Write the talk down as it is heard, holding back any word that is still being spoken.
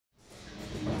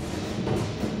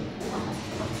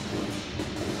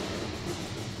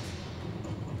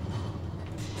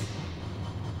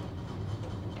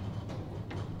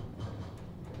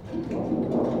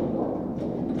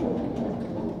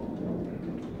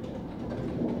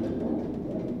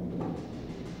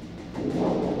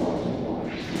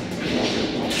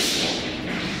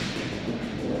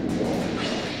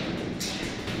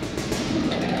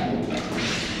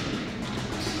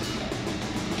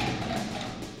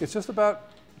It's just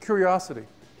about curiosity,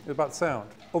 about sound.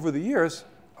 Over the years,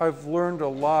 I've learned a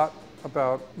lot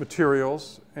about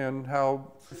materials and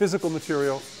how physical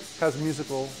material has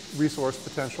musical resource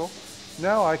potential.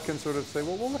 Now I can sort of say,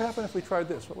 well, what would happen if we tried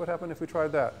this? What would happen if we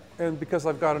tried that? And because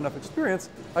I've got enough experience,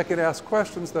 I can ask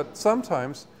questions that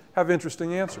sometimes have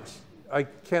interesting answers. I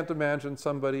can't imagine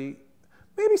somebody,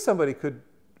 maybe somebody could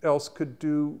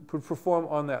perform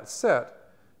on that set.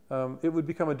 It would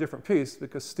become a different piece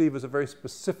because Steve is a very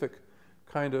specific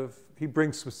he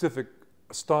brings specific,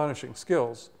 astonishing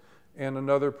skills, and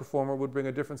another performer would bring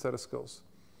a different set of skills.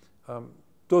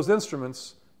 Those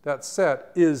instruments, that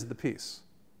set is the piece.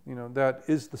 You know, that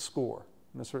is the score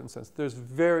in a certain sense. There's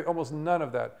almost none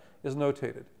of that is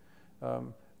notated.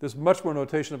 There's much more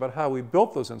notation about how we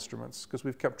built those instruments, because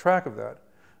we've kept track of that,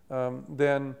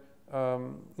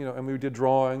 you know, and we did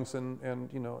drawings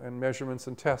and measurements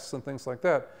and tests and things like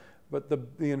that. But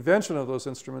the invention of those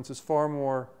instruments is far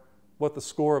more what the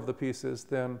score of the piece is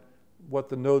than what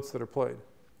the notes that are played.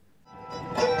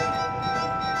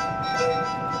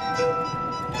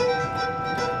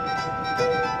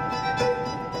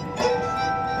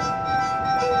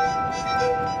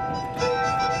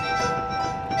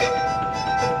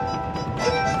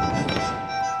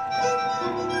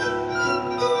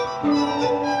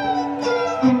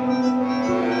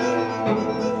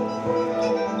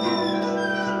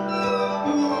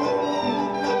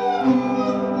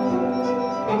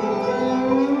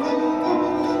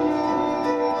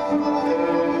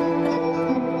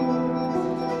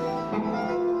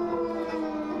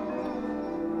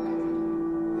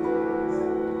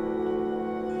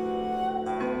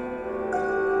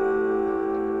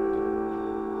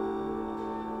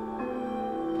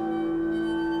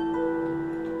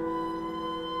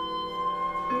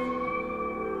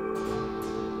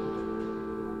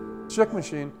 Schick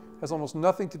Machine has almost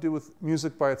nothing to do with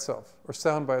music by itself or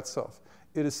sound by itself.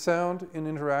 It is sound in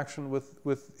interaction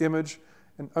with image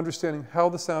and understanding how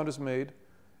the sound is made.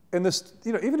 And this,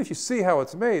 you know, even if you see how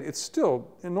it's made, it's still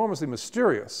enormously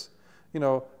mysterious. You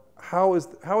know, how is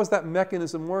that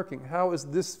mechanism working? How is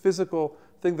this physical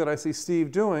thing that I see Steve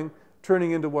doing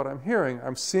turning into what I'm hearing?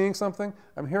 I'm seeing something,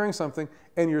 I'm hearing something,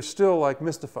 and you're still like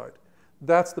mystified.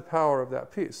 That's the power of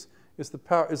that piece. Is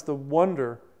the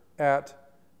wonder at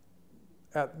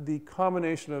the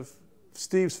combination of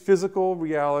Steve's physical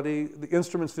reality, the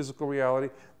instrument's physical reality,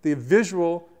 the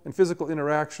visual and physical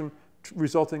interaction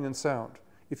resulting in sound.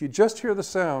 If you just hear the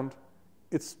sound,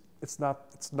 it's not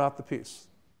the piece.